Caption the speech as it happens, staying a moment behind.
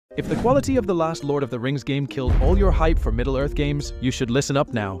If the quality of the last Lord of the Rings game killed all your hype for Middle-earth games, you should listen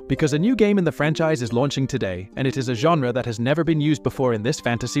up now, because a new game in the franchise is launching today, and it is a genre that has never been used before in this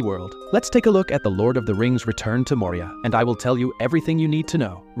fantasy world. Let's take a look at the Lord of the Rings Return to Moria, and I will tell you everything you need to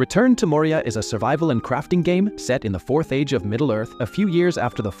know. Return to Moria is a survival and crafting game set in the 4th Age of Middle-earth, a few years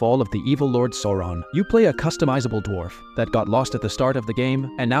after the fall of the evil Lord Sauron. You play a customizable dwarf that got lost at the start of the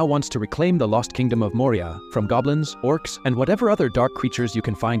game, and now wants to reclaim the lost kingdom of Moria from goblins, orcs, and whatever other dark creatures you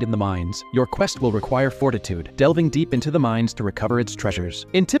can find in the mines. Your quest will require fortitude, delving deep into the mines to recover its treasures.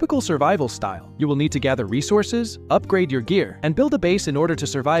 In typical survival style, you will need to gather resources, upgrade your gear, and build a base in order to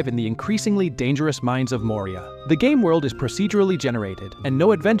survive in the increasingly dangerous Mines of Moria. The game world is procedurally generated, and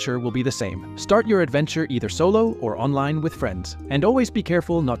no adventure will be the same. Start your adventure either solo or online with friends. And always be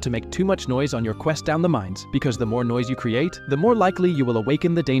careful not to make too much noise on your quest down the mines, because the more noise you create, the more likely you will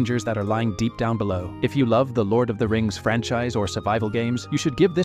awaken the dangers that are lying deep down below. If you love the Lord of the Rings franchise or survival games, you should give this